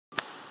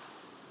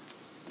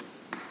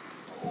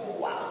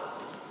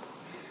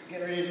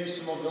getting ready to do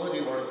some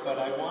mobility work, but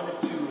I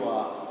wanted to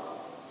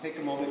take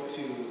a moment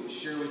to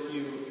share with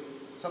you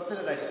something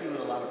that I see with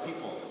a lot of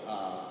people.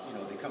 You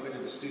know, they come into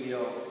the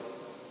studio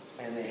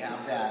and they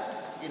have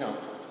that, you know,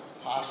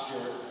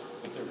 posture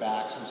with their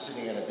backs from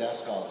sitting at a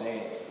desk all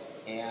day.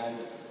 And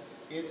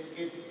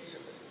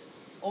it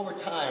over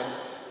time,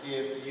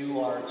 if you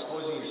are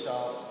exposing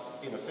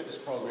yourself in a fitness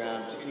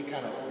program to any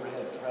kind of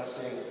overhead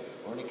pressing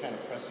or any kind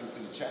of pressing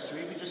through the chest, or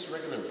even just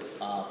regular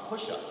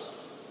push-ups,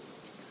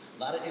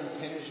 a lot of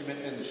impingement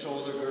in the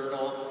shoulder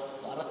girdle,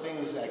 a lot of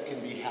things that can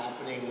be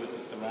happening with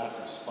the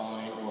thoracic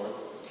spine or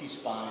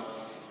T-spine.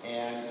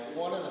 And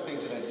one of the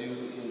things that I do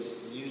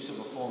is the use of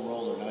a foam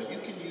roller. Now you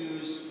can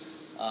use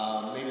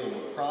maybe the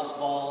lacrosse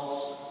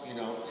balls, you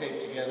know,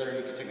 taped together.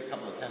 You can take a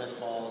couple of tennis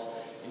balls,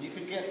 and you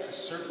could get a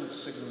certain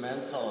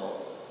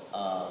segmental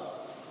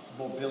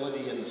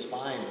mobility in the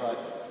spine.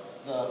 But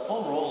the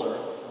foam roller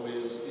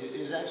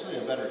is actually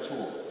a better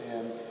tool.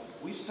 And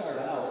we start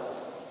out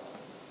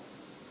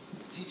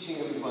teaching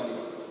everybody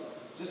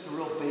just a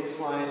real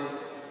baseline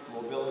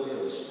mobility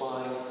of the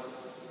spine,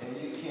 and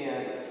you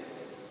can,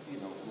 you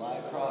know, lie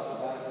across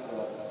the back of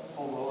the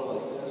foam roller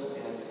like this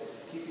and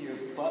keeping your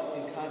butt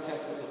in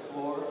contact with the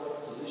floor,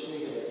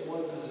 positioning it at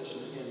one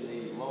position in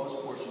the lowest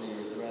portion of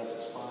your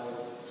thoracic spine.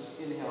 Just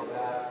inhale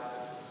back,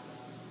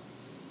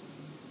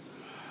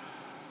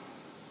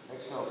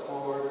 exhale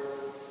forward,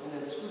 and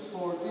then scoot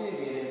forward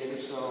maybe an inch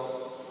or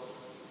so.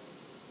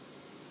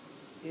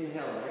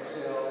 Inhale and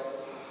exhale.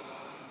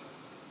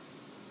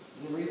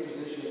 And then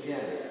reposition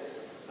again.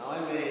 Now I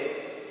may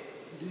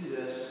do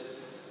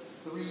this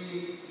 3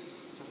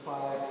 to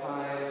 5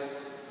 times,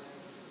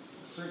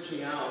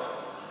 searching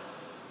out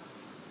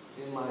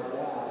in my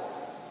back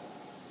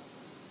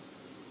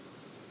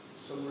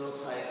some real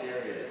tight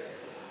areas.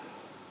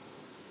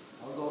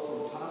 I'll go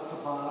from top to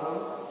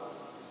bottom,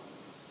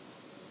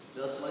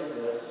 just like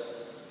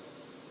this,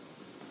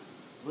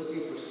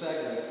 looking for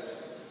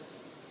segments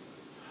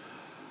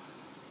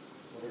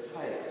that are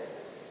tight.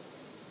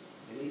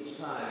 And each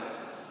time,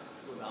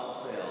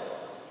 without fail,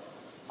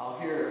 I'll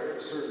hear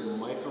certain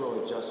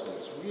micro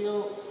adjustments,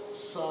 real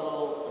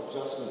subtle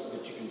adjustments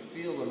that you can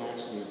feel them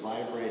actually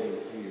vibrating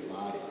through your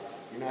body.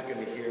 You're not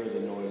going to hear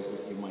the noise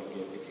that you might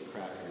get if you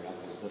crack your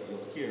knuckles, but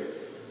you'll hear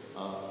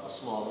a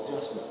small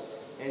adjustment.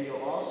 And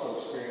you'll also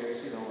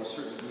experience, you know, a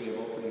certain degree of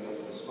opening up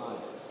of the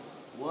spine.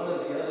 One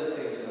of the other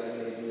things that I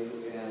may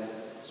do, and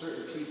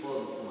certain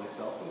people,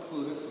 myself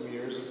included, from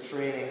years of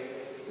training,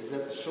 is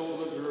that the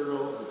shoulder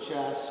girdle, the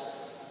chest,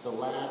 the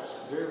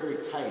lats, very, very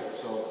tight.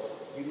 So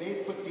you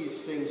may put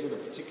these things in a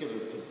particular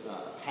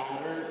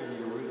pattern in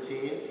your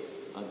routine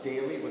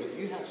daily, but if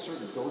you have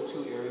certain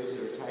go-to areas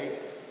that are tight,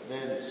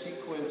 then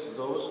sequence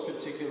those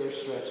particular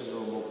stretches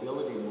or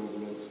mobility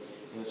movements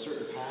in a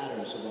certain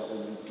pattern so that when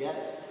you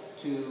get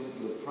to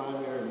your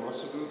primary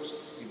muscle groups,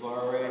 you've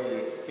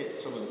already hit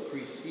some of the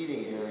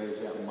preceding areas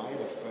that might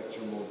affect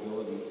your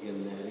mobility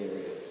in that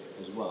area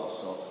as well.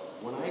 So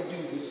when I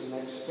do this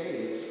next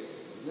phase,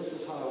 this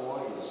is how I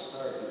want you to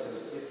start,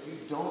 because if you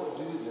don't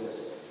do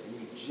this and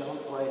you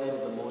jump right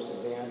into the most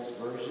advanced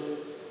version,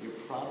 you're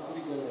probably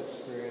going to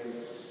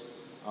experience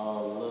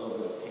a little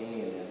bit of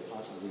pain and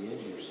possibly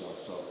injure yourself.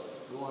 So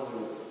we want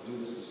to do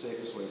this the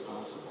safest way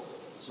possible.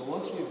 So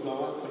once we've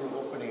gone through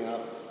opening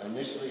up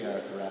initially our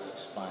thoracic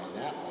spine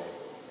that way,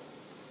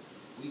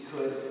 we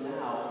could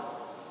now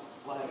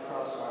fly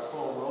across our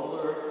foam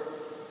roller,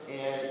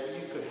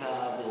 and you could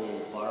have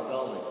a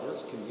barbell like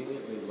this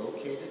conveniently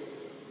located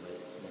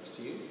next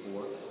to you,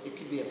 or it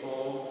could be at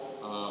home,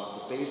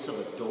 the base of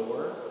a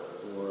door,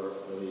 or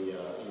the, you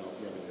know, if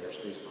you have an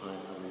airspace behind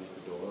underneath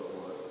the door,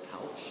 or a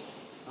couch.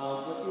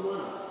 But you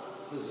want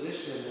to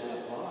position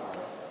that bar,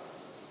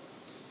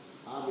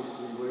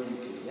 obviously where you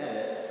can get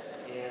it,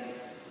 and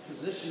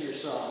position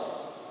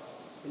yourself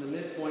in the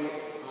midpoint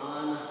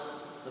on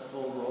the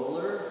foam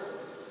roller,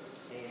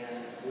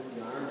 and with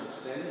the arms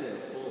extended in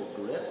full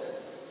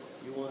grip.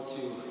 You want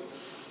to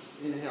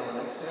inhale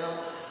and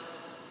exhale.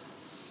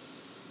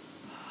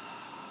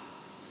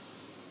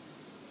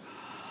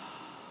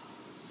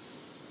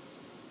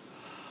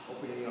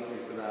 Opening up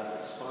your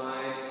thoracic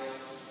spine.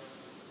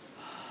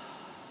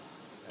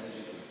 As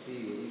you can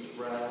see, with each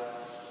breath,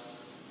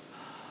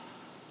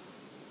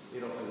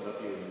 it opens it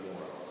up even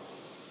more.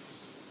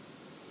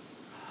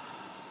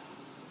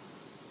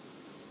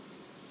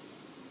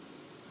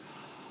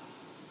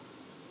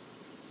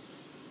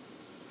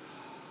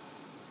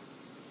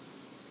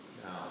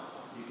 Now,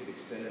 you can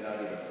extend it out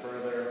even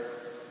further.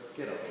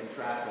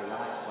 Contract,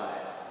 relax by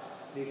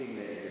thinking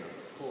that you're going to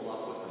pull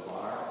up with the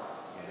bar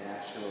and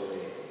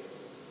actually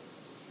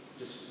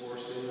just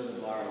force into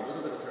the bar a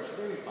little bit of pressure,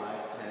 maybe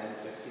 5, 10,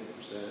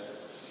 15%.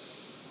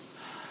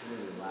 And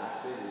then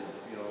relax it, and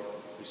you'll feel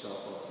yourself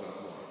open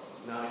up more.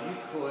 Now you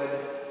could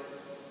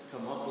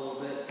come up a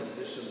little bit,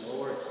 position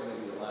lower, it's going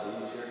to be a lot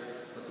easier.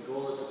 But the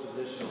goal is to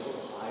position a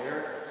little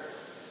higher.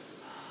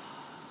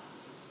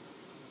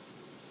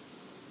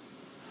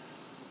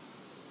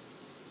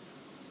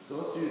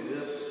 Go through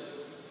this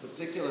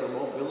particular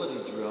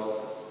mobility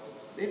drill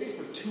maybe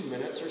for 2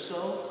 minutes or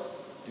so,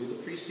 do the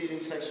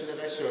preceding section that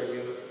I showed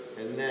you,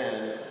 and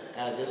then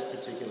add this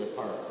particular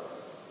part.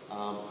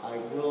 I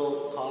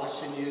will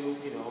caution you,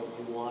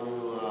 you want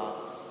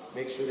to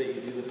make sure that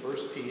you do the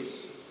first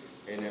piece,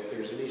 and if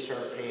there's any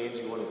sharp pains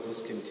you want to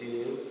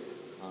discontinue.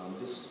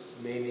 This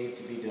may need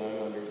to be done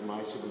under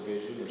my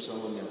supervision or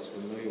someone that's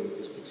familiar with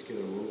this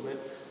particular movement.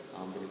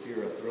 But if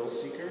you're a thrill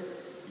seeker,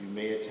 you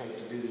may attempt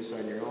to do this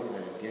on your own.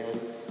 I again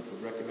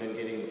would recommend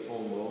getting the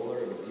foam roller.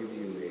 It'll give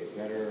you a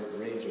better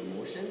range of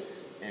motion,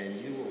 and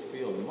you will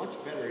feel much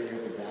better in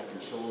your upper back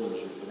and shoulders.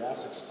 Your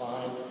thoracic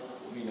spine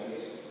will be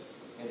nice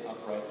and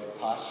upright. Your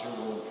posture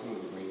will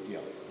improve a great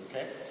deal.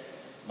 Okay?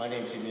 My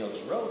name is Emile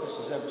Jarreau. This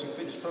is M2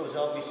 Fitness Pros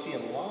LBC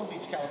in Long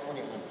Beach,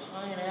 California on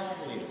Pine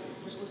Avenue.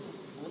 Just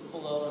look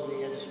below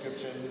in the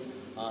description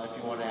if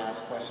you want to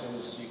ask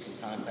questions. You can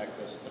contact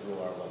us through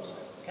our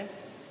website. Okay?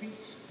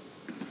 Peace.